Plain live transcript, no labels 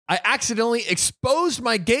I accidentally exposed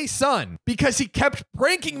my gay son because he kept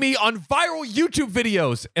pranking me on viral YouTube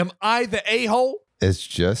videos. Am I the a-hole? It's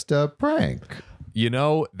just a prank. You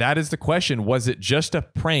know, that is the question. Was it just a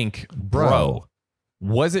prank, bro?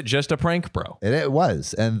 Was it just a prank, bro? It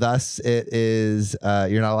was. And thus it is,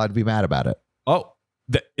 you're not allowed to be mad about it. Oh,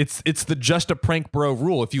 it's the just a prank, bro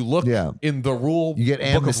rule. If you look in the rule you get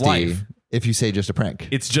book of life, if you say just a prank.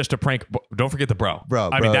 It's just a prank. Don't forget the bro.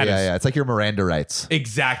 I mean, yeah. It's like your Miranda rights.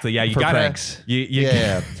 Exactly. Yeah, you for gotta pranks.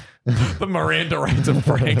 Yeah. The Miranda rights of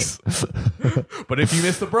pranks. But if you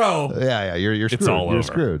miss the bro, you're screwed. It's all over. You're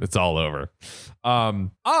screwed. It's all over.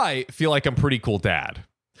 I feel like I'm pretty cool dad.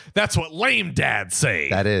 That's what lame dads say.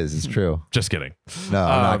 That is. It's true. Just kidding. No,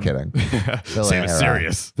 I'm not kidding. Sam is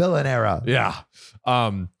serious. Villain era. Yeah.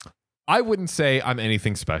 I wouldn't say I'm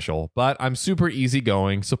anything special, but I'm super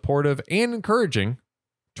easygoing, supportive, and encouraging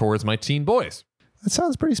towards my teen boys. That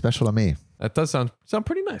sounds pretty special to me. That does sound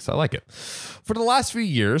pretty nice. I like it. For the last few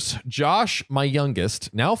years, Josh, my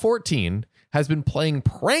youngest, now 14, has been playing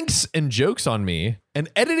pranks and jokes on me and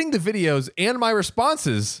editing the videos and my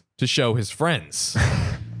responses to show his friends.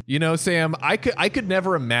 You know, Sam, I could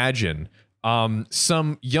never imagine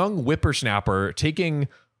some young whippersnapper taking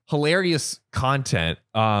hilarious content,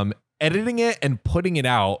 editing it and putting it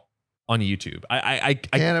out on YouTube. I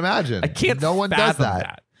can't imagine. I can't. No one does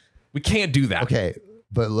that. We can't do that. Okay,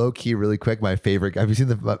 but low key, really quick, my favorite. Have you seen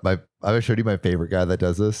I showed you my favorite guy that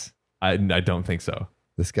does this. I don't think so.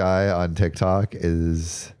 This guy on TikTok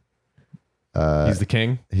is. He's the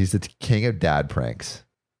king. He's the king of dad pranks.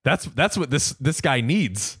 That's what this guy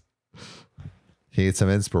needs. He needs some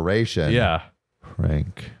inspiration. Yeah.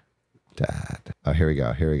 Prank dad. Oh, here we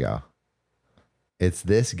go. It's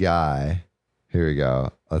this guy. Here we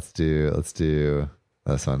go. Let's do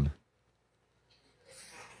this one.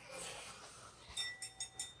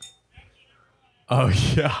 Oh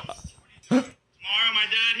yeah. Tomorrow my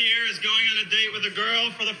dad here is going on a date with a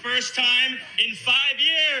girl for the first time in 5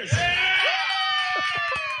 years.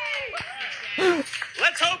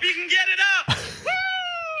 Let's hope you can get it up.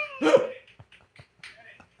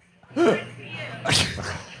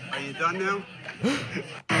 Are you done now?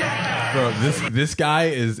 Bro, this guy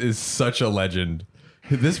is such a legend.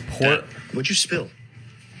 This poor. What'd you spill?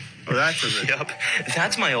 Oh, that's a Yep,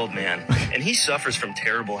 that's my old man, and he suffers from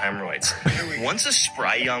terrible hemorrhoids. Once a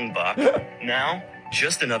spry young buck, now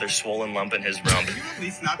just another swollen lump in his rump.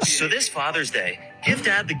 So this Father's Day, give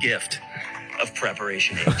Dad the gift of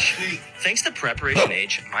Preparation H. Thanks to Preparation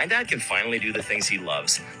H, my dad can finally do the things he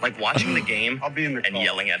loves, like watching the game and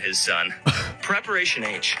yelling at his son. Preparation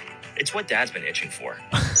H, it's what Dad's been itching for.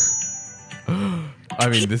 I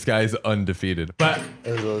mean, this guy's undefeated. But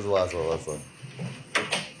This was the last one.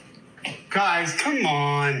 Guys, come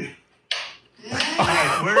on.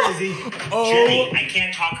 Hey, where is he? Jenny, I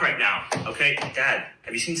can't talk right now. Okay, Dad,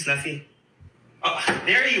 have you seen Snuffy? Oh,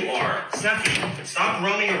 there you are. Snuffy, stop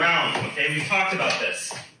roaming around, okay? We talked about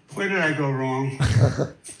this. Where did I go wrong?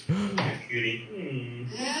 Cutie.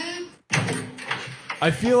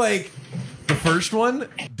 I feel like the first one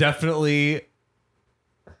definitely.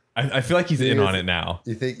 I feel like he's in on it now.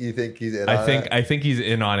 You think he's in? I think he's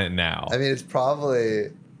in on it now. I mean, it's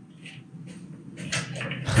probably.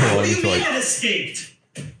 What do you mean it escaped?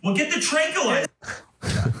 Well, get the tranquilizer.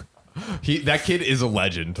 That kid is a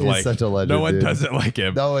legend. He's such a legend. No one dude. does it like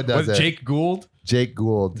him. No one does it. Jake Gould?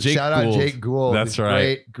 Shout out Jake Gould. That's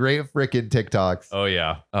right. Great freaking TikToks. Oh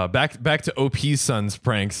yeah. Back to OP's son's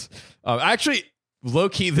pranks. Actually, low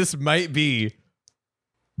key, this might be.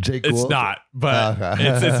 Jake Gould? It's not, but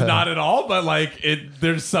it's not at all. But like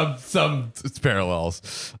there's some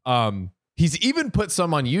parallels. He's even put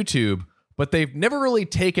some on YouTube, but they've never really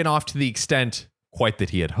taken off to the extent quite that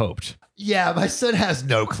he had hoped. Yeah, my son has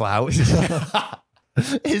no clout.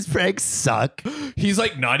 His pranks suck. He's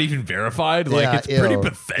like not even verified. Like it's pretty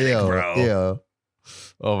pathetic, bro. Ew.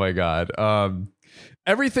 Oh my God.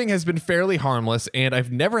 Everything has been fairly harmless, and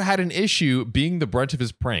I've never had an issue being the brunt of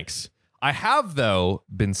his pranks. I have, though,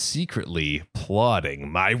 been secretly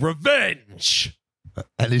plotting my revenge.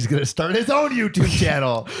 And he's going to start his own YouTube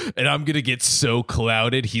channel. And I'm going to get so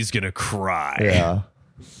clouded, he's going to cry. Yeah.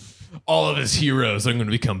 All of his heroes I'm going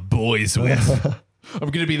to become boys with. I'm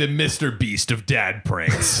going to be the Mr. Beast of dad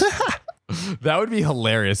pranks. That would be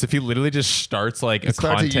hilarious if he literally just starts like a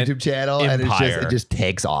content YouTube channel empire. and it just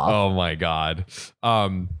takes off. Oh my God.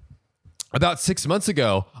 About 6 months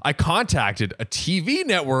ago, I contacted a TV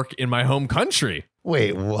network in my home country.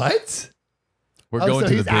 Wait, what? We're going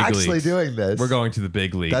to the big leagues. He's actually doing this. We're going to the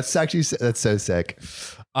big leagues. That's so sick.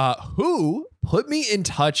 Who put me in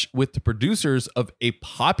touch with the producers of a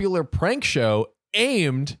popular prank show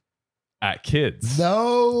aimed at kids.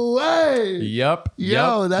 No way. Yep.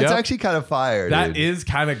 Yo, that's actually kind of fire. That dude. is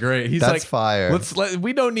kind of great. He's That's like, fire.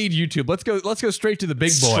 we don't need YouTube. Let's go straight to the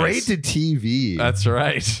big boys. Straight to TV. That's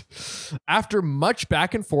right. After much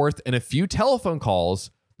back and forth and a few telephone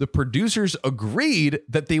calls, the producers agreed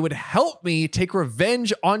that they would help me take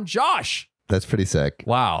revenge on Josh. That's pretty sick.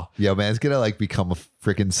 Wow. Yo, man, it's gonna like become a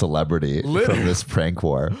freaking celebrity from this prank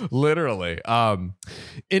war. Literally.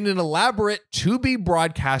 In an elaborate to-be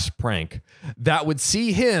broadcast prank that would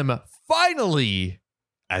see him finally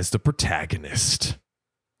as the protagonist.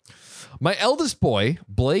 My eldest boy,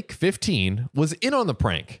 Blake, 15, was in on the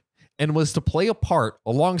prank and was to play a part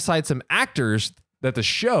alongside some actors that the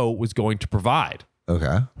show was going to provide.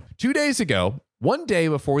 Okay. 2 days ago, one day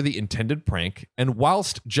before the intended prank, and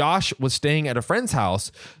whilst Josh was staying at a friend's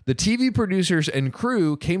house, the TV producers and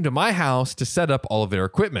crew came to my house to set up all of their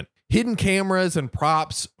equipment. Hidden cameras and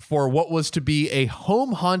props for what was to be a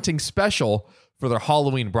home haunting special for their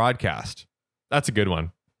Halloween broadcast. That's a good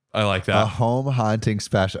one. I like that. A home haunting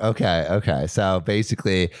special. Okay. So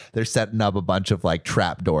basically, they're setting up a bunch of like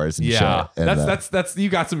trap doors and shit. And That's you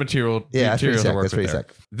got some material. Yeah, that's pretty material sick. to work That's with pretty there.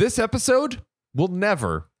 sick. This episode will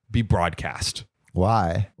never be broadcast.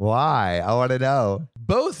 Why? I want to know.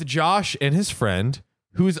 Both Josh and his friend,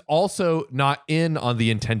 who is also not in on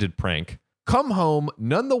the intended prank, come home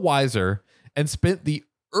none the wiser and spent the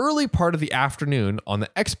early part of the afternoon on the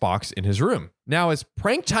Xbox in his room. Now, as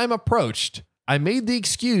prank time approached, I made the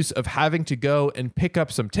excuse of having to go and pick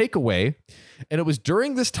up some takeaway, and it was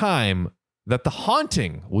during this time that the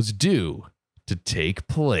haunting was due to take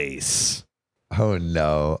place. Oh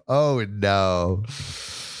no.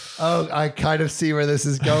 Oh, I kind of see where this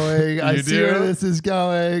is going. I see where this is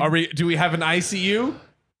going. Do we have an ICU?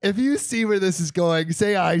 If you see where this is going,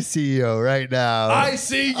 say I see you right now. I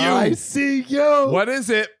see you. I see you. What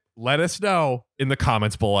is it? Let us know in the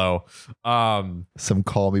comments below. Some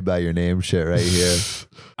call me by your name shit right here.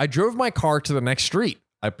 I drove my car to the next street.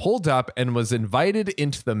 I pulled up and was invited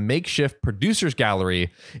into the makeshift producers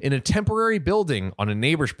gallery in a temporary building on a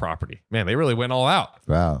neighbor's property. Man, they really went all out.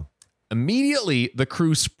 Wow. Immediately, the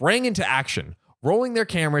crew sprang into action, rolling their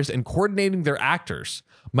cameras and coordinating their actors,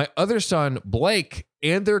 my other son, Blake,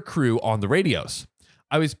 and their crew on the radios.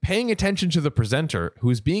 I was paying attention to the presenter who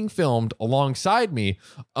was being filmed alongside me,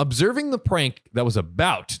 observing the prank that was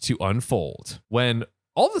about to unfold, when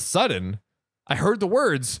all of a sudden, I heard the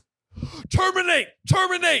words, "Terminate!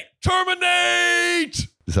 Terminate! Terminate!"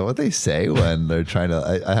 Is that what they say when they're trying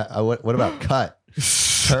to... what about cut?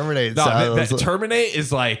 Terminate. No, terminate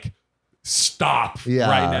is like... stop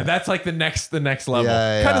right now. That's like the next level.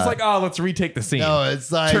 Cut is like, oh, let's retake the scene. No,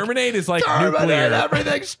 it's like terminate is like terminate, nuclear.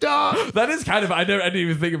 everything stop. That is kind of I didn't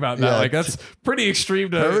even think about that. Yeah, like that's pretty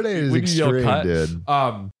extreme to terminate is when you yell extreme, cut.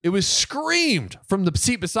 dude. It was screamed from the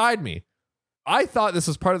seat beside me. I thought this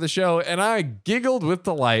was part of the show, and I giggled with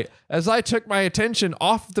delight as I took my attention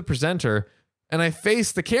off of the presenter and I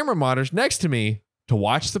faced the camera monitors next to me to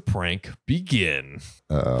watch the prank begin.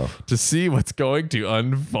 Uh-oh. To see what's going to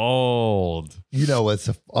unfold. You know what's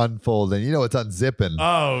unfolding. You know what's unzipping.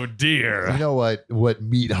 Oh, dear. You know what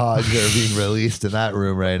meat hogs are being released in that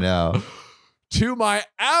room right now. To my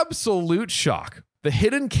absolute shock, the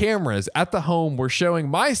hidden cameras at the home were showing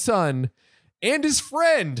my son and his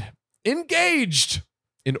friend engaged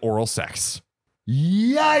in oral sex.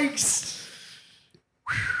 Yikes.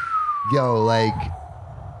 Yo, like...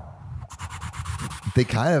 they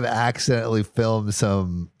kind of accidentally filmed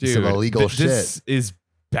some illegal shit. This is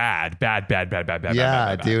bad.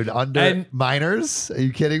 Yeah, dude. Under minors? Are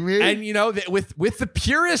you kidding me? And you know, with the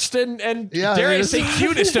purest and dare I say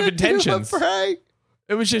cutest of intentions.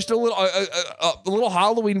 It was just a little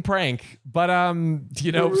Halloween prank, but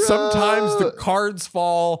you know, sometimes the cards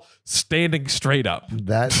fall standing straight up.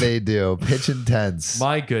 That they do. Pitch intense.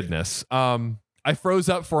 My goodness. I froze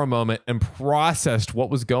up for a moment and processed what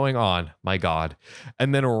was going on, my God,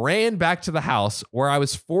 and then ran back to the house where I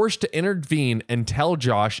was forced to intervene and tell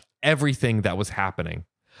Josh everything that was happening.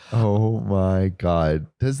 Oh my God.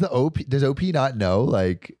 Does OP not know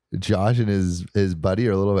like Josh and his buddy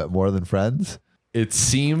are a little bit more than friends? It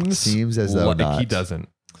seems as though like he doesn't.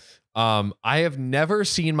 I have never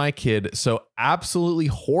seen my kid so absolutely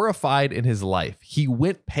horrified in his life. He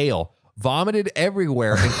went pale, vomited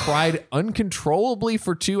everywhere, and cried uncontrollably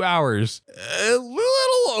for 2 hours. A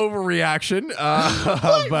little overreaction.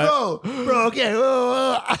 Wait, bro, okay.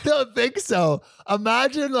 I don't think so.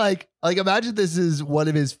 Imagine imagine this is one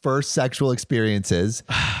of his first sexual experiences.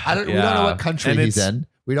 We don't know what country he's in.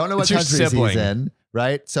 We don't know what country he's in,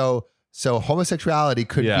 right? So homosexuality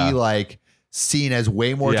could be like seen as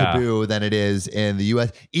way more taboo than it is in the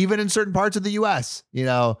US, even in certain parts of the US, you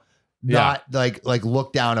know. not like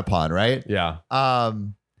looked down upon, right? Yeah.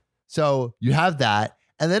 So you have that,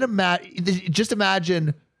 and then just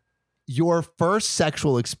imagine your first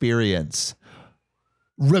sexual experience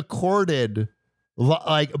recorded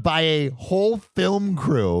like by a whole film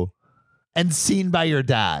crew and seen by your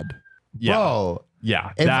dad. Yeah. Bro,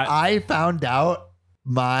 yeah. if I found out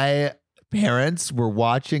my parents were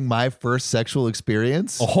watching my first sexual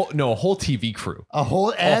experience, a whole TV crew. A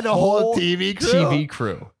whole TV crew. TV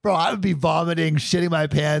crew. Bro, I would be vomiting, shitting my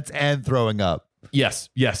pants, and throwing up. Yes.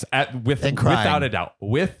 Without a doubt.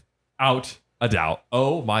 Without a doubt.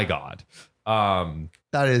 Oh my God.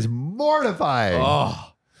 That is mortifying. Oh.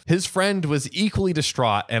 His friend was equally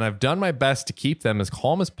distraught, and I've done my best to keep them as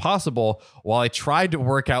calm as possible while I tried to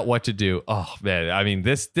work out what to do. Oh man, I mean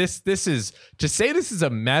this is, to say this is a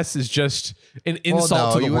mess is just an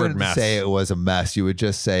insult to the word mess. You wouldn't say it was a mess. You would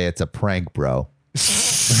just say it's a prank, bro.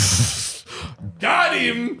 Got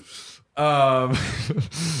him.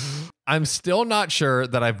 I'm still not sure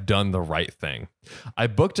that I've done the right thing. I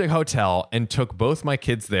booked a hotel and took both my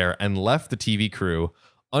kids there and left the TV crew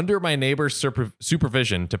under my neighbor's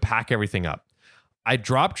supervision to pack everything up. I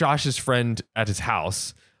dropped Josh's friend at his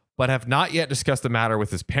house, but have not yet discussed the matter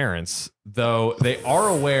with his parents, though they are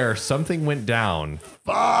aware something went down.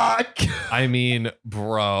 Fuck. I mean,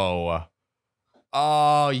 bro.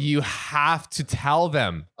 Oh, you have to tell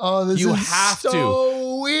them. Oh, this is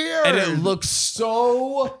so weird. And it looks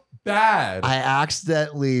so bad. I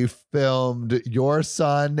accidentally filmed your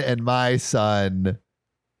son and my son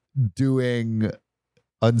doing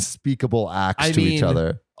unspeakable acts to each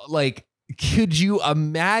other. Like, could you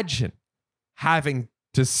imagine having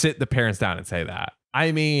to sit the parents down and say that?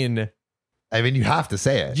 I mean, you have to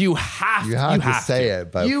say it. You have to say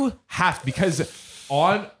it, but you have to, because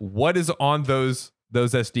on what is on those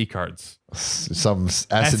SD cards? Some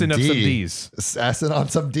S and of some D's. S and on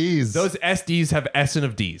some D's. Those SDs have S and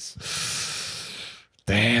of D's.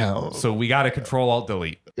 Damn. So we got to Control Alt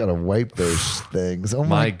Delete. Gotta wipe those things. Oh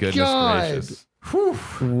my goodness gracious. Whew.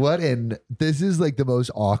 This is like the most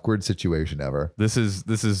awkward situation ever. This is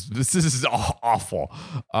awful.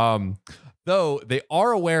 Though they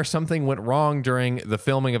are aware something went wrong during the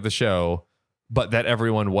filming of the show, but that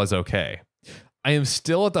everyone was okay. I am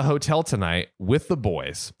still at the hotel tonight with the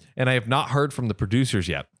boys, and I have not heard from the producers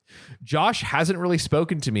yet. Josh hasn't really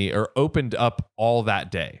spoken to me or opened up all that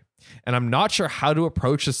day, and I'm not sure how to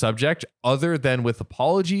approach the subject other than with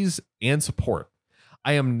apologies and support.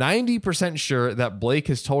 I am 90% sure that Blake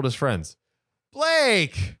has told his friends.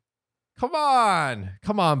 Blake, come on,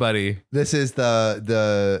 buddy. This is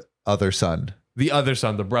the other son. The other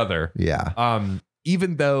son, the brother. Yeah.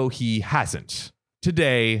 Even though he hasn't.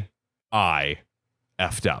 Today, I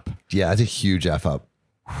effed up. Yeah, that's a huge F up.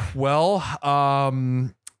 Well,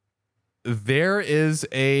 there is an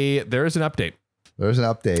update. There's an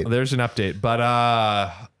update.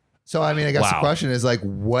 But so I mean, I guess the question is like,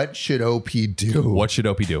 what should OP do? What should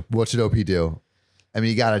OP do? I mean,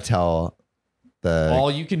 you got to tell all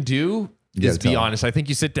you can do is be honest. I think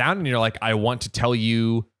you sit down and you're like, I want to tell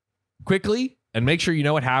you quickly and make sure you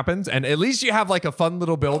know what happens. And at least you have like a fun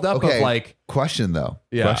little buildup of like. Question though.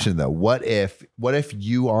 What if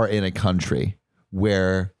you are in a country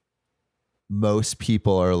where most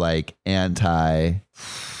people are like anti-gay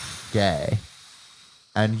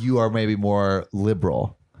and you are maybe more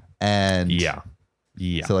liberal? And yeah.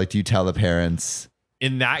 So like, do you tell the parents?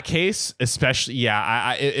 In that case, especially,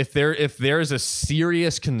 if there is a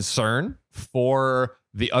serious concern for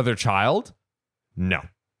the other child, no,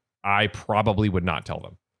 I probably would not tell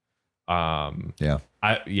them. I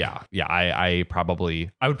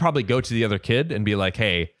would probably go to the other kid and be like,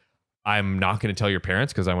 hey, I'm not going to tell your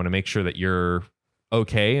parents because I want to make sure that you're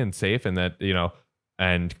okay and safe, and that, you know,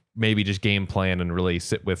 and maybe just game plan and really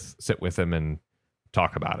sit with them and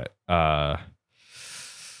talk about it.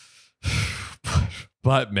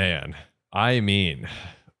 But man, I mean,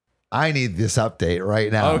 I need this update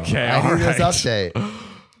right now. Okay, I need this update.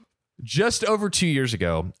 Just over 2 years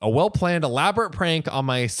ago, a well-planned, elaborate prank on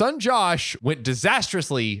my son Josh went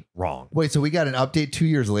disastrously wrong. Wait, so we got an update 2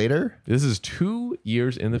 years later? This is 2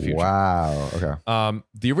 years in the future. Wow. Okay.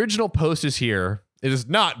 The original post is here. It is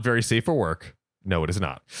not very safe for work. No, it is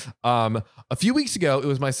not. A few weeks ago, it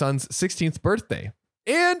was my son's 16th birthday.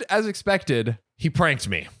 And as expected, he pranked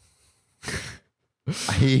me.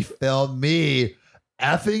 He filmed me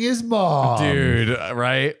effing his mom. Dude,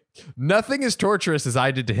 right? Nothing as torturous as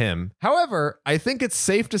I did to him. However, I think it's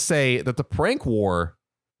safe to say that the prank war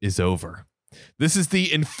is over. This is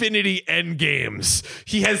the Infinity Endgames.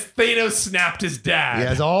 He has Thanos snapped his dad. He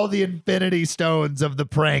has all the Infinity Stones of the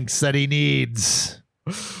pranks that he needs.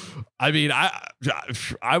 I mean,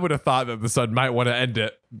 I would have thought that the son might want to end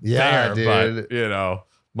it Yeah, there, dude. but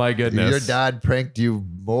my goodness. Your dad pranked you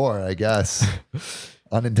more, I guess.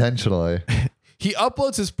 Unintentionally. He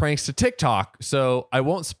uploads his pranks to TikTok, so I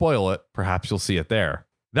won't spoil it. Perhaps you'll see it there.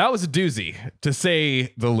 That was a doozy, to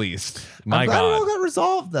say the least. My I'm glad it all God. got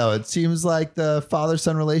resolved, though. It seems like the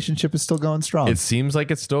father-son relationship is still going strong. It seems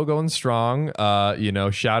like it's still going strong.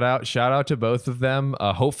 Shout out to both of them.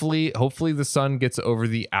 Hopefully the son gets over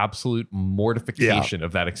the absolute mortification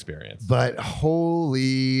of that experience. But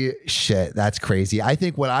holy shit, that's crazy. I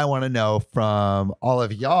think what I want to know from all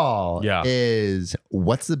of y'all is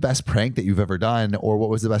what's the best prank that you've ever done, or what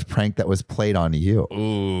was the best prank that was played on you?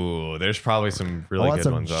 Ooh, there's probably some really good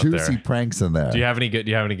ones out there. Juicy pranks in there. Do you have any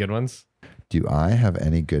good ones? Do I have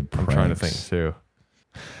any good pranks? I'm trying to think too.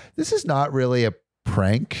 This is not really a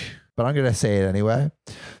prank, but I'm going to say it anyway.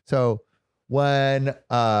 So when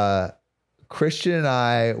Christian and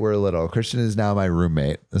I were little, Christian is now my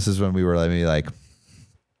roommate. This is when we were maybe like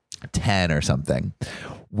 10 or something.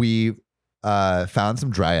 We found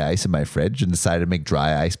some dry ice in my fridge and decided to make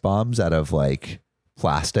dry ice bombs out of like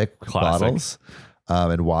plastic bottles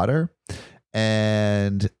and water.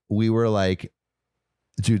 And we were like,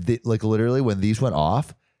 dude, like literally when these went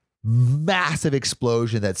off, massive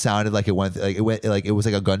explosion that sounded like it was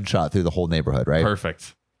like a gunshot through the whole neighborhood, right?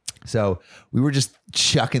 Perfect. So we were just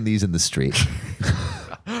chucking these in the street.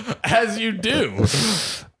 As you do.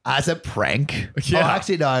 As a prank. Yeah. Oh,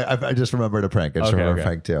 actually, no, I just remembered a prank. I just remembered a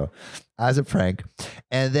prank too. As a prank.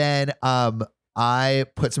 And then I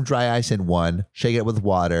put some dry ice in one, shake it with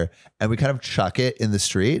water, and we kind of chuck it in the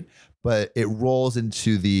street, but it rolls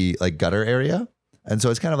into the like gutter area. And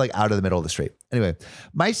so it's kind of like out of the middle of the street. Anyway,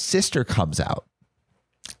 my sister comes out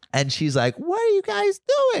and she's like, "What are you guys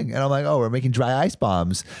doing?" And I'm like, "Oh, we're making dry ice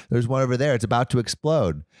bombs. There's one over there. It's about to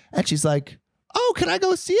explode." And she's like, "Oh, can I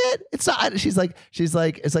go see it?" It's not. She's like,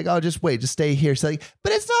 it's like, "Oh, just wait, just stay here." She's like,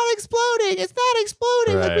 "But it's not exploding. It's not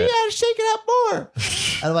exploding. Like, we gotta shake it up more."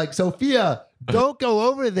 And I'm like, "Sophia, don't go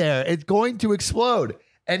over there. It's going to explode."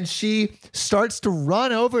 And she starts to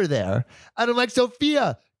run over there. And I'm like,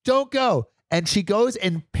 "Sophia, don't go." And she goes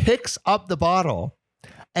and picks up the bottle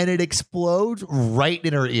and it explodes right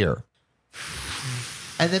in her ear.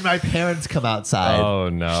 And then my parents come outside. Oh,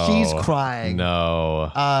 no. She's crying.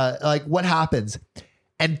 No. Like, what happens?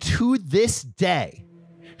 And to this day,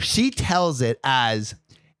 she tells it as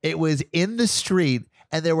it was in the street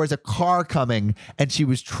and there was a car coming and she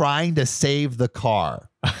was trying to save the car.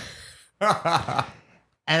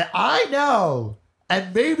 And I know,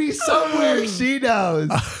 and maybe somewhere she knows,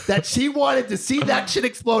 that she wanted to see that shit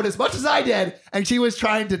explode as much as I did, and she was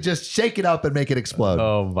trying to just shake it up and make it explode.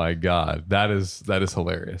 Oh my God. That is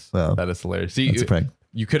hilarious. Well, that is hilarious. See, that's a prank.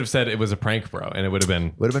 You could have said it was a prank, bro, and it would have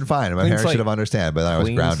been fine. My parents should have understood, but I was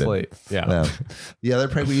grounded. Slate. Yeah. The other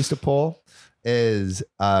prank we used to pull is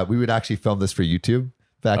we would actually film this for YouTube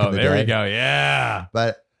back in the day. There we go. Yeah.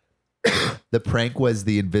 But the prank was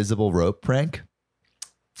the invisible rope prank.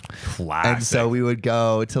 Classic. And so we would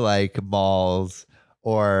go to like malls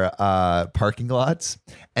or parking lots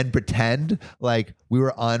and pretend like we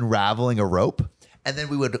were unraveling a rope, and then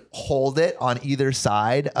we would hold it on either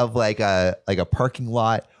side of like a parking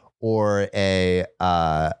lot or in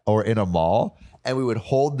a mall, and we would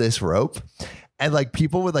hold this rope, and like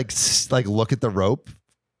people would like look at the rope,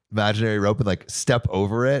 imaginary rope, and like step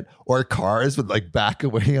over it, or cars would like back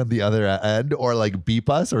away on the other end, or like beep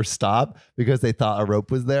us or stop because they thought a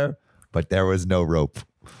rope was there, but there was no rope.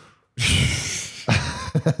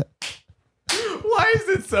 Why is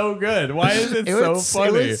it so good? Why is it so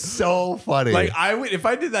funny? It was so funny. Like if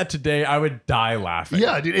I did that today, I would die laughing.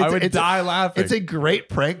 Yeah, dude. I would die laughing. It's a great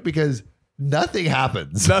prank because nothing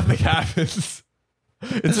happens. Nothing happens.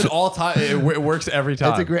 It's an all time. It works every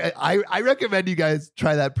time. It's a great. I recommend you guys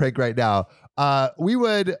try that prank right now. We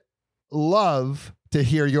would love to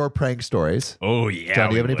hear your prank stories. Oh yeah. John,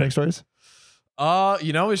 do you have any prank stories? I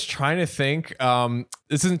was trying to think.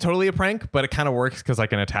 This isn't totally a prank, but it kind of works because I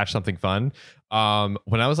can attach something fun.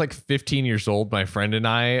 When I was like 15 years old, my friend and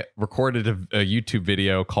I recorded a YouTube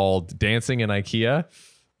video called "Dancing in IKEA."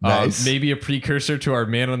 Nice. Maybe a precursor to our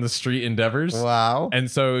man on the street endeavors. Wow. And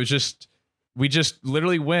so it was we just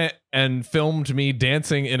literally went and filmed me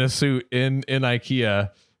dancing in a suit in IKEA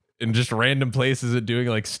in just random places and doing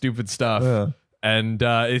like stupid stuff. Yeah. And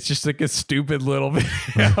it's just like a stupid little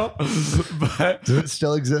video. But does it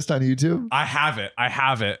still exist on YouTube? I have it.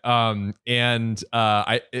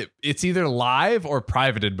 It's either live or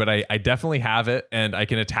privated, but I definitely have it, and I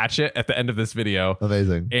can attach it at the end of this video.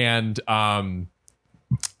 Amazing. And I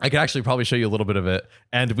could actually probably show you a little bit of it.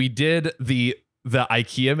 And we did the the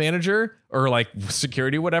IKEA manager or like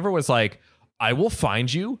security, whatever, was like, I will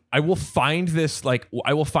find you. I will find this, like,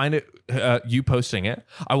 I will find it, you posting it.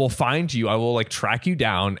 I will find you. I will like track you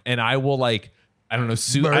down, and I will like, I don't know,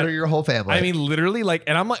 murder your whole family. I mean, literally, like,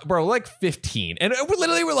 and I'm like, bro, like 15. And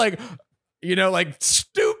we're like, you know, like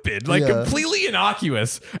stupid, like completely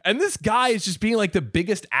innocuous. And this guy is just being like the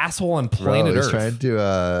biggest asshole on planet Earth.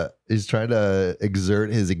 He's trying to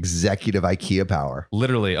exert his executive IKEA power.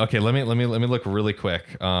 Literally. Okay, let me look really quick.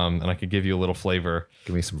 And I could give you a little flavor.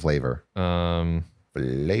 Give me some flavor.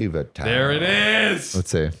 Flavor time. There it is. Let's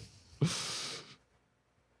see.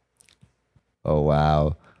 Oh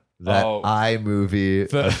wow. That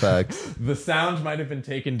iMovie effects. The sound might have been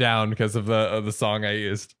taken down because of the song I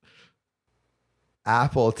used.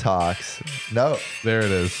 Apple Talks. No. There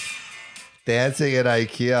it is. Dancing at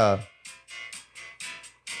IKEA.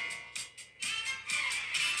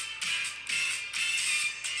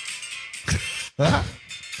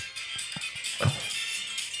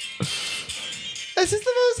 This is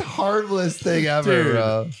the most harmless thing ever, dude.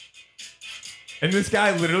 Bro. And this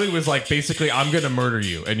guy literally was like, basically, I'm going to murder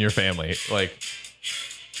you and your family. Like,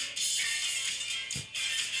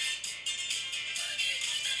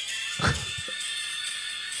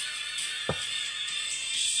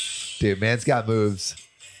 dude, man's got moves.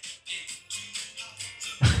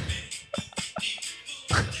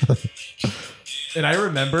 and I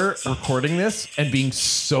remember recording this and being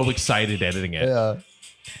so excited editing it. Yeah.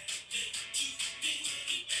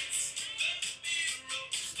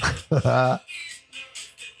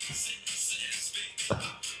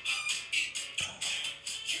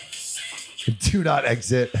 Do not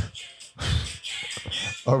exit,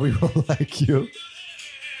 or we will like you.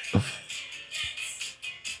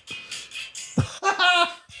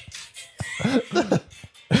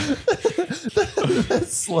 the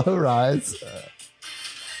slow rise.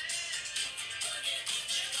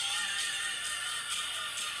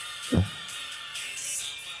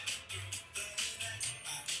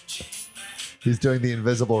 He's doing the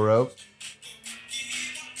invisible rope.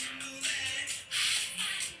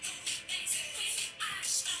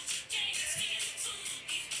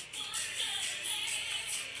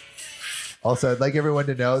 Also, I'd like everyone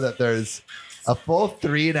to know that there's a full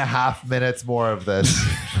 3.5 minutes more of this.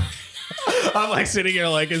 I'm like sitting here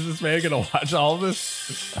like, is this man going to watch all of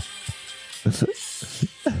this?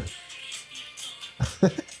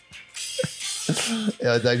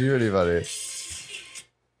 Yeah, it's actually pretty funny.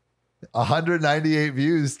 198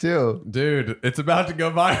 views too. Dude, it's about to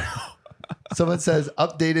go viral. Someone says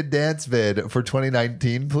updated dance vid for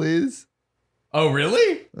 2019, please. Oh,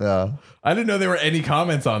 really? Yeah. I didn't know there were any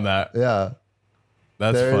comments on that. Yeah.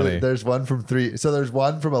 That's funny. There's one from 3. So there's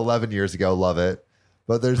one from 11 years ago. Love it.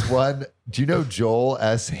 But there's one. Do you know Joel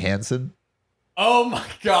S. Hansen? Oh my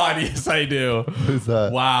God. Yes, I do. Who's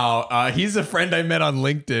that? Wow. He's a friend I met on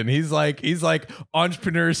LinkedIn. He's like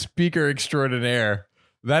entrepreneur speaker extraordinaire.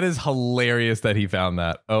 That is hilarious that he found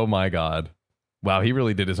that. Oh my God. Wow. He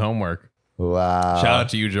really did his homework. Wow. Shout out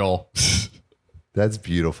to you, Joel. That's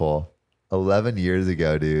beautiful. 11 years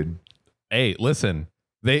ago, dude. Hey, listen,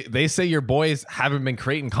 they say your boys haven't been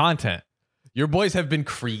creating content. Your boys have been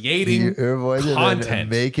creating Your boys content. have been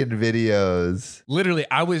making videos. Literally,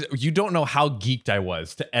 you don't know how geeked I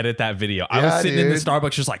was to edit that video. I was sitting in the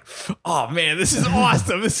Starbucks just like, oh man, this is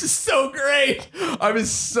awesome. This is so great. I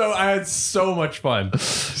had so much fun. Dude,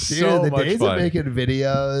 the days of making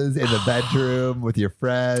videos in the bedroom with your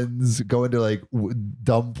friends, going to like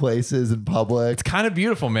dumb places in public. It's kind of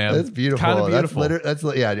beautiful, man. That's beautiful. Kind of beautiful.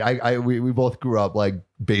 We both grew up like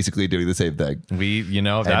basically doing the same thing.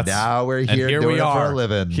 And now we're here doing it for a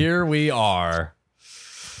living. Here we are.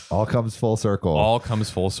 All comes full circle.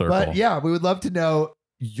 But yeah, we would love to know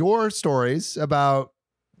your stories about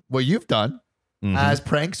what you've done as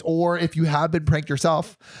pranks, or if you have been pranked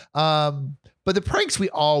yourself. But the pranks we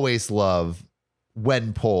always love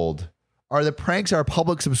when pulled are the pranks our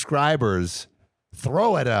public subscribers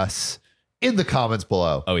throw at us in the comments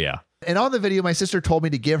below. Oh, yeah. And on the video, my sister told me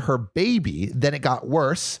to give her baby. Then it got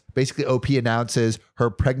worse. Basically, OP announces her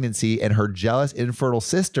pregnancy and her jealous infertile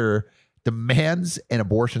sister demands an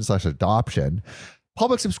abortion/adoption.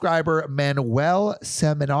 Public subscriber Manuel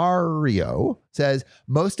Seminario says,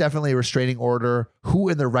 most definitely a restraining order. Who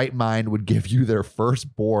in their right mind would give you their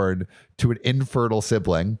firstborn to an infertile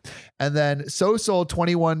sibling? And then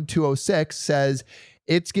SoSoul21206 says,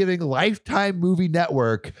 it's giving Lifetime Movie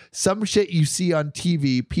Network some shit you see on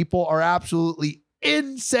TV. People are absolutely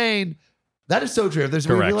insane. That is so true. If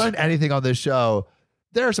we learned anything on this show,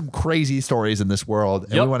 there are some crazy stories in this world,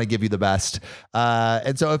 and we want to give you the best.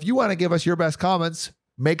 And so if you want to give us your best comments,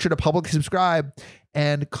 make sure to publicly subscribe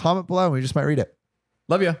and comment below and we just might read it.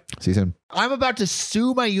 Love you. See you soon. I'm about to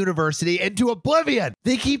sue my university into oblivion.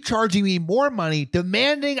 They keep charging me more money,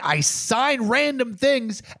 demanding I sign random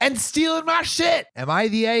things and stealing my shit. Am I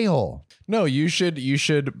the a-hole? No, you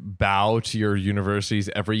should bow to your university's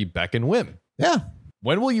every beck and whim. Yeah.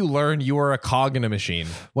 When will you learn you are a cog in a machine?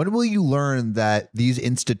 When will you learn that these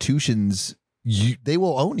institutions, they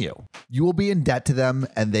will own you? You will be in debt to them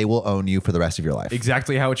and they will own you for the rest of your life.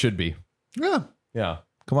 Exactly how it should be. Yeah. Yeah.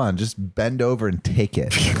 Come on, just bend over and take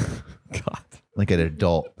it. God. Like an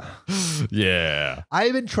adult. Yeah.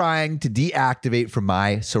 I've been trying to deactivate from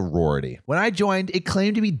my sorority. When I joined, it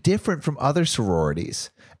claimed to be different from other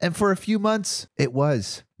sororities. And for a few months, it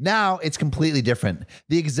was. Now it's completely different.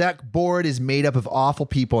 The exec board is made up of awful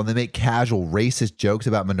people and they make casual racist jokes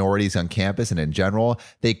about minorities on campus and in general.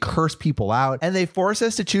 They curse people out and they force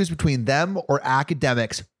us to choose between them or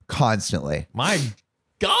academics constantly. My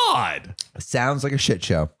God. Sounds like a shit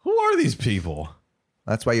show. Who are these people?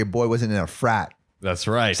 That's why your boy wasn't in a frat. That's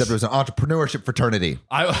right. Except it was an entrepreneurship fraternity.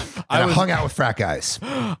 I hung out with frat guys.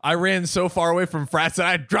 I ran so far away from frats that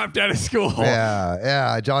I dropped out of school.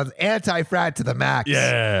 Yeah. John's anti-frat to the max.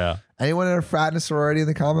 Yeah. Anyone in a frat and a sorority in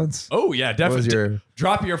the comments? Oh, yeah, definitely.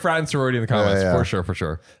 Drop your frat and sorority in the comments. Yeah. For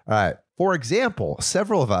sure. All right. For example,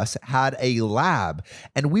 several of us had a lab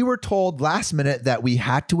and we were told last minute that we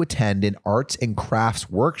had to attend an arts and crafts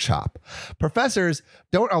workshop. Professors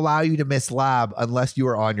don't allow you to miss lab unless you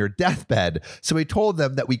are on your deathbed. So we told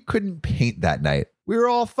them that we couldn't paint that night. We were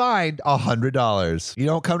all fined $100. You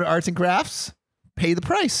don't come to arts and crafts? Pay the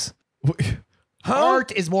price. Huh?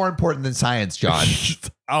 Art is more important than science, John.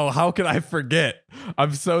 Oh, how could I forget?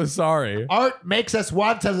 I'm so sorry. Art makes us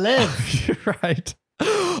want to live. You're right.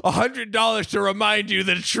 $100 to remind you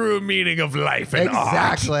the true meaning of life and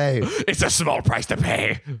exactly. art. It's a small price to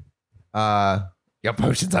pay. Your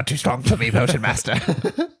potions are too strong for me, Potion Master.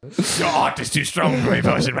 Your art is too strong for me,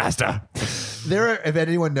 Potion Master. If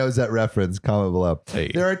anyone knows that reference, comment below. Hey.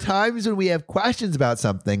 There are times when we have questions about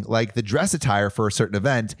something like the dress attire for a certain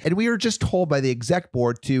event, and we are just told by the exec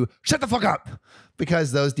board to shut the fuck up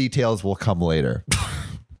because those details will come later.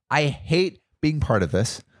 I hate being part of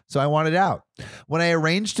this. So I wanted out. When I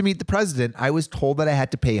arranged to meet the president, I was told that I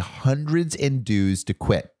had to pay hundreds in dues to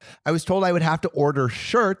quit. I was told I would have to order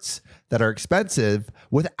shirts that are expensive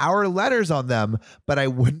with our letters on them, but I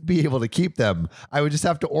wouldn't be able to keep them. I would just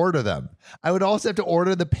have to order them. I would also have to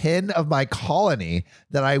order the pin of my colony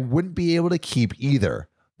that I wouldn't be able to keep either.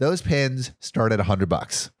 Those pins start at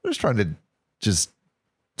 $100. I'm just trying to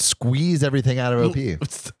squeeze everything out of OP.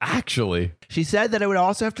 Actually, she said that I would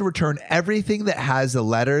also have to return everything that has the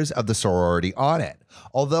letters of the sorority on it,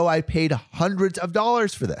 although I paid hundreds of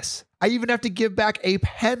dollars for this. I even have to give back a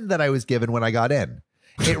pen that I was given when I got in.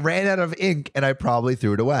 It ran out of ink and I probably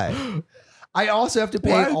threw it away. I also have to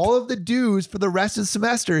pay all of the dues for the rest of the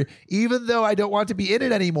semester, even though I don't want to be in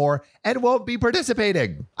it anymore and won't be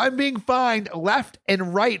participating. I'm being fined left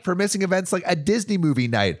and right for missing events like a Disney movie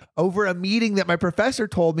night over a meeting that my professor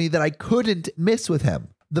told me that I couldn't miss with him.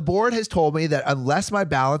 The board has told me that unless my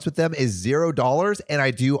balance with them is $0 and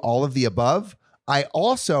I do all of the above, I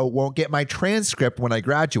also won't get my transcript when I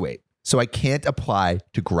graduate. So I can't apply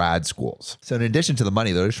to grad schools. So in addition to the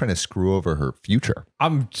money, they're just trying to screw over her future.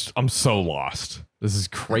 I'm so lost. This is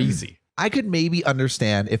crazy. I could maybe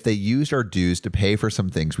understand if they used our dues to pay for some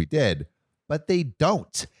things we did, but they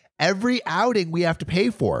don't. Every outing we have to pay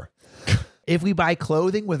for. If we buy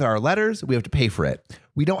clothing with our letters, we have to pay for it.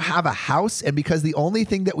 We don't have a house, and because the only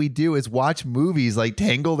thing that we do is watch movies like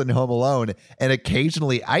Tangled and Home Alone and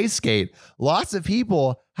occasionally ice skate, lots of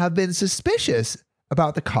people have been suspicious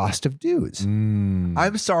about the cost of dues.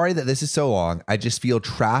 I'm sorry that this is so long. I just feel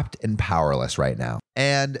trapped and powerless right now.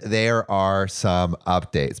 And there are some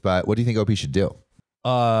updates, but what do you think OP should do?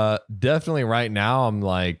 Definitely right now I'm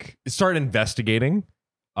like, start investigating.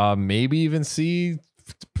 Maybe even see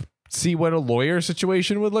what a lawyer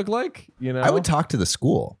situation would look like. You know, I would talk to the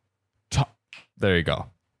school. There you go.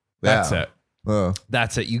 That's it.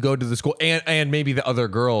 That's it. You go to the school and maybe the other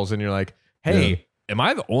girls and you're like, hey, am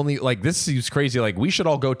I the only, like, this seems crazy. Like, we should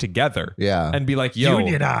all go together. Yeah. And be like, yo.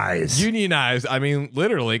 Unionize. I mean,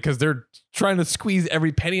 literally, because they're trying to squeeze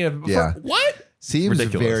every penny of. Yeah. What? Seems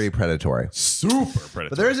ridiculous. Very predatory. Super predatory.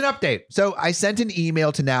 But there is an update. So I sent an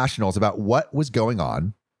email to Nationals about what was going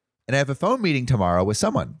on. And I have a phone meeting tomorrow with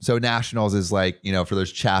someone. So Nationals is like, you know, for those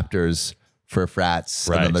chapters for frats.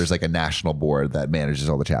 Right. And then there's like a national board that manages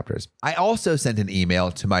all the chapters. I also sent an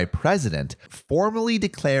email to my president formally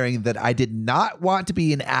declaring that I did not want to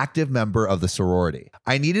be an active member of the sorority.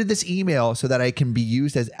 I needed this email so that I can be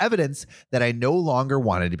used as evidence that I no longer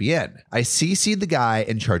wanted to be in. I CC'd the guy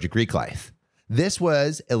in charge of Greek life. This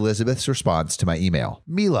was Elizabeth's response to my email.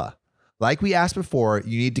 Mila, like we asked before,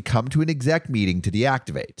 you need to come to an exec meeting to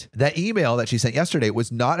deactivate. That email that she sent yesterday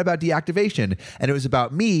was not about deactivation, and it was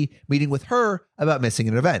about me meeting with her about missing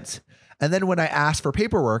an event. And then when I asked for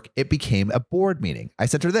paperwork, it became a board meeting. I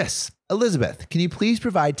sent her this. Elizabeth, can you please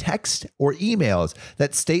provide text or emails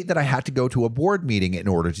that state that I had to go to a board meeting in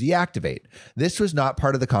order to deactivate? This was not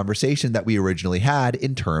part of the conversation that we originally had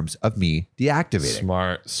in terms of me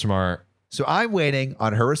deactivating. Smart. So I'm waiting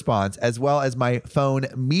on her response as well as my phone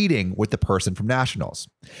meeting with the person from Nationals.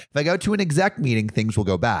 If I go to an exec meeting, things will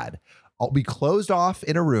go bad. I'll be closed off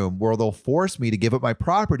in a room where they'll force me to give up my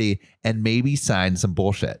property and maybe sign some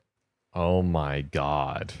bullshit. Oh my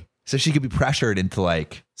God. So she could be pressured into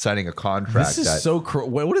like signing a contract. This is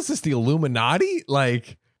what is this? The Illuminati?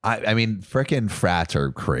 Like, I mean, freaking frats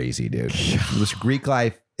are crazy, dude. This Greek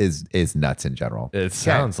life is nuts in general. It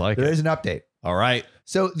sounds like there is an update. All right.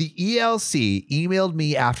 So the ELC emailed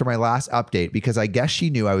me after my last update because I guess she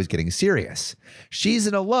knew I was getting serious. She's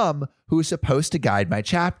an alum who is supposed to guide my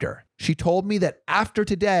chapter. She told me that after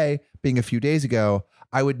today, being a few days ago,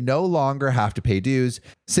 I would no longer have to pay dues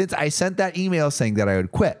since I sent that email saying that I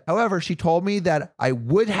would quit. However, she told me that I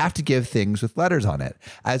would have to give things with letters on it,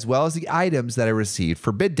 as well as the items that I received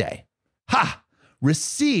for bid day. Ha!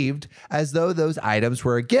 Received as though those items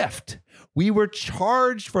were a gift. We were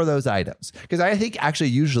charged for those items because I think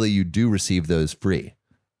actually usually you do receive those free.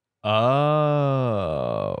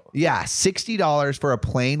 Oh. Yeah, $60 for a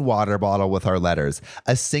plain water bottle with our letters,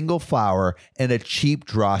 a single flower, and a cheap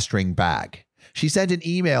drawstring bag. She sent an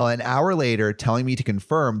email an hour later telling me to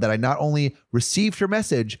confirm that I not only received her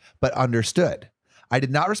message, but understood. I did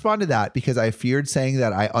not respond to that because I feared saying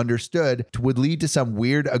that I understood would lead to some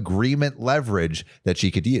weird agreement leverage that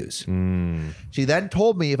she could use. She then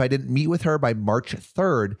told me if I didn't meet with her by March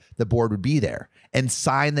 3rd, the board would be there and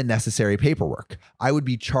sign the necessary paperwork. I would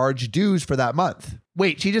be charged dues for that month.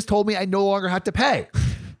 Wait, she just told me I no longer have to pay.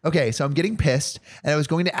 Okay, so I'm getting pissed and I was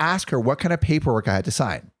going to ask her what kind of paperwork I had to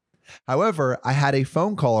sign. However, I had a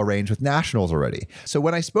phone call arranged with Nationals already. So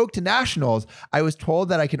when I spoke to Nationals, I was told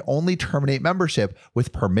that I could only terminate membership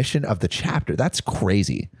with permission of the chapter. That's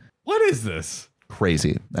crazy. What is this?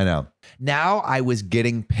 Crazy. I know. Now I was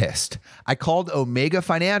getting pissed. I called Omega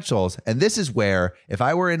Financials, and this is where, if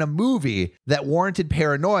I were in a movie that warranted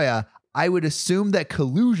paranoia, I would assume that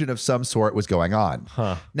collusion of some sort was going on.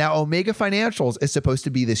 Now, Omega Financials is supposed to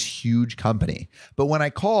be this huge company. But when I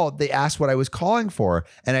called, they asked what I was calling for,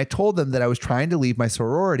 and I told them that I was trying to leave my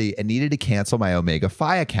sorority and needed to cancel my Omega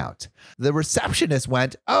Phi account. The receptionist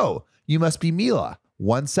went, "Oh, you must be Mila.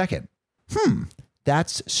 1 second.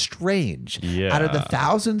 That's strange. Yeah. Out of the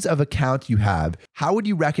thousands of accounts you have, how would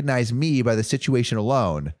you recognize me by the situation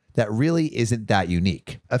alone? That really isn't that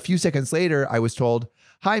unique." A few seconds later, I was told,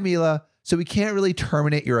 "Hi, Mila. So we can't really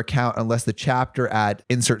terminate your account unless the chapter at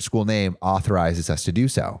insert school name authorizes us to do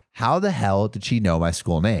so." How the hell did she know my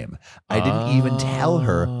school name? I didn't even tell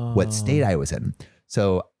her what state I was in.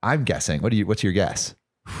 So I'm guessing. What's your guess?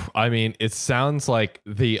 I mean, it sounds like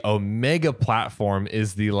the Omega platform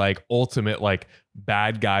is the like ultimate like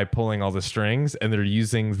bad guy pulling all the strings, and they're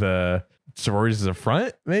using the sororities as a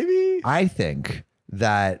front, maybe? I think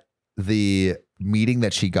that the meeting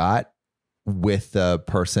that she got with the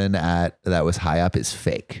person that was high up is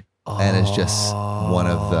fake. And it's just one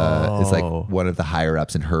of the higher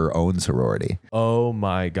ups in her own sorority. Oh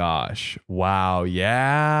my gosh. Wow.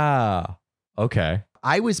 Yeah. Okay.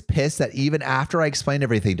 I was pissed that even after I explained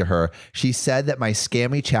everything to her, she said that my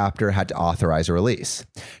scammy chapter had to authorize a release.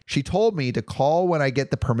 She told me to call when I get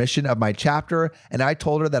the permission of my chapter, and I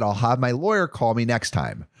told her that I'll have my lawyer call me next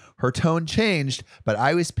time. Her tone changed, but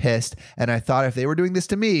I was pissed, and I thought if they were doing this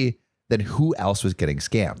to me, then who else was getting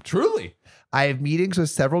scammed? Truly. I have meetings with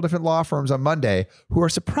several different law firms on Monday who are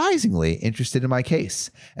surprisingly interested in my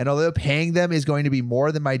case. And although paying them is going to be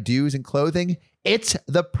more than my dues and clothing, it's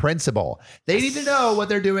the principle. They need to know what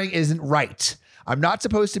they're doing isn't right. I'm not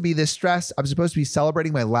supposed to be this stressed. I'm supposed to be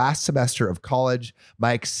celebrating my last semester of college,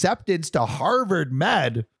 my acceptance to Harvard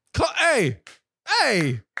Med. Hey,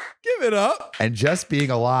 give it up. And just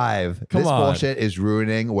being alive. Come this on. bullshit is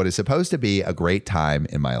ruining what is supposed to be a great time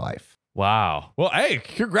in my life. Wow. Well, hey,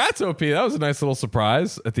 congrats, OP. That was a nice little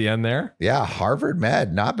surprise at the end there. Yeah, Harvard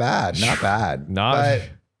Med. Not bad. Not bad.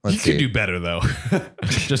 But you see. could do better, though.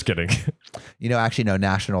 Just kidding. Actually, no,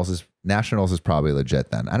 Nationals is probably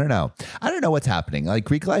legit then. I don't know. I don't know what's happening. Like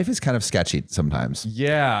Greek life is kind of sketchy sometimes.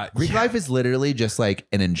 Yeah. Greek life is literally just like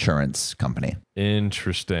an insurance company.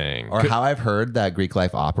 Interesting. Or how I've heard that Greek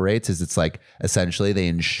life operates is it's like essentially they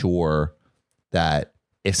ensure that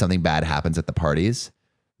if something bad happens at the parties,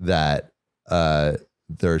 that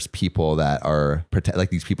there's people that are like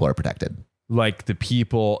these people are protected. Like the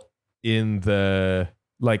people in the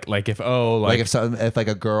like if if like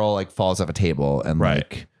a girl like falls off a table and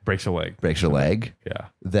like breaks her leg. Yeah.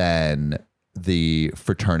 Then the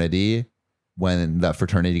fraternity, when that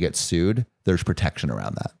fraternity gets sued, there's protection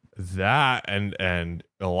around that. That and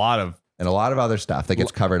a lot of other stuff that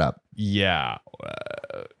gets covered up. Yeah.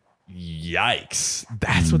 Yikes.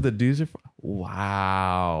 That's what the dudes are for.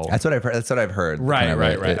 Wow. That's what I've heard. Right.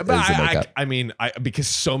 But I mean, because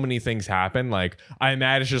so many things happen, like I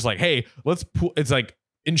imagine it's just like, hey, it's like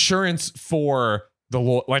insurance for the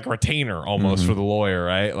like retainer almost for the lawyer,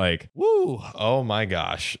 right? Like, woo. Oh my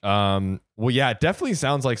gosh. Well, yeah, it definitely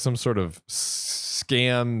sounds like some sort of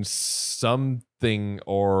scam, something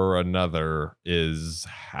or another is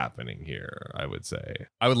happening here, I would say.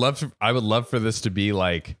 I would love for this to be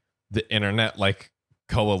like the internet like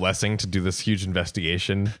coalescing to do this huge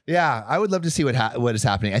investigation. Yeah, I would love to see what is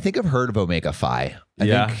happening. I think I've heard of Omega Phi.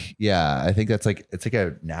 I think that's like it's like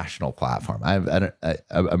a national platform.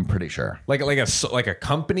 I'm pretty sure. Like a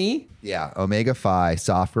company. Yeah, Omega Phi,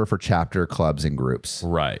 software for chapter clubs and groups.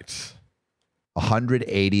 Right.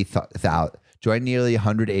 180,000. Join nearly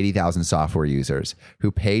 180,000 software users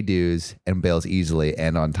who pay dues and bills easily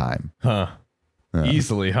and on time.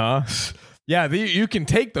 Easily, huh? Yeah, you can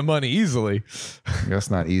take the money easily. That's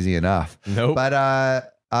not easy enough. Nope. But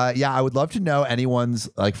yeah, I would love to know anyone's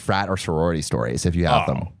like frat or sorority stories if you have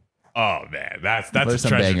them. Oh man, that's a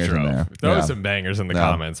treasure trove. Throw some bangers in the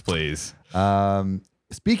comments, please.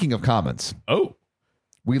 Speaking of comments,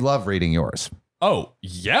 we love reading yours. Oh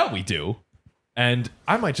yeah, we do. And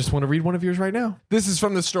I might just want to read one of yours right now. This is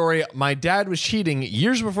from the story, My Dad Was Cheating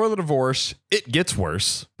Years Before the Divorce. It Gets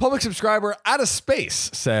Worse. Public subscriber Out of Space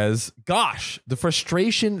says, gosh, the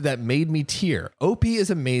frustration that made me tear. OP is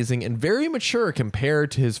amazing and very mature compared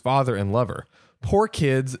to his father and lover. Poor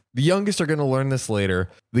kids. The youngest are going to learn this later.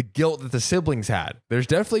 The guilt that the siblings had. There's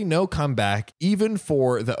definitely no comeback, even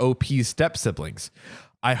for the OP's step siblings.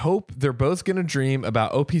 I hope they're both going to dream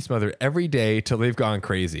about OP's mother every day till they've gone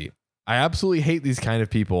crazy. I absolutely hate these kind of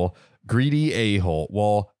people. Greedy a-hole.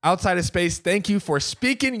 Well, Outside of Space, thank you for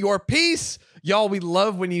speaking your piece. Y'all, we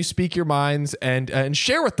love when you speak your minds and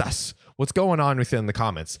share with us what's going on within the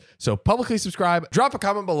comments. So publicly subscribe, drop a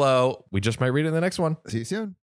comment below. We just might read it in the next one. See you soon.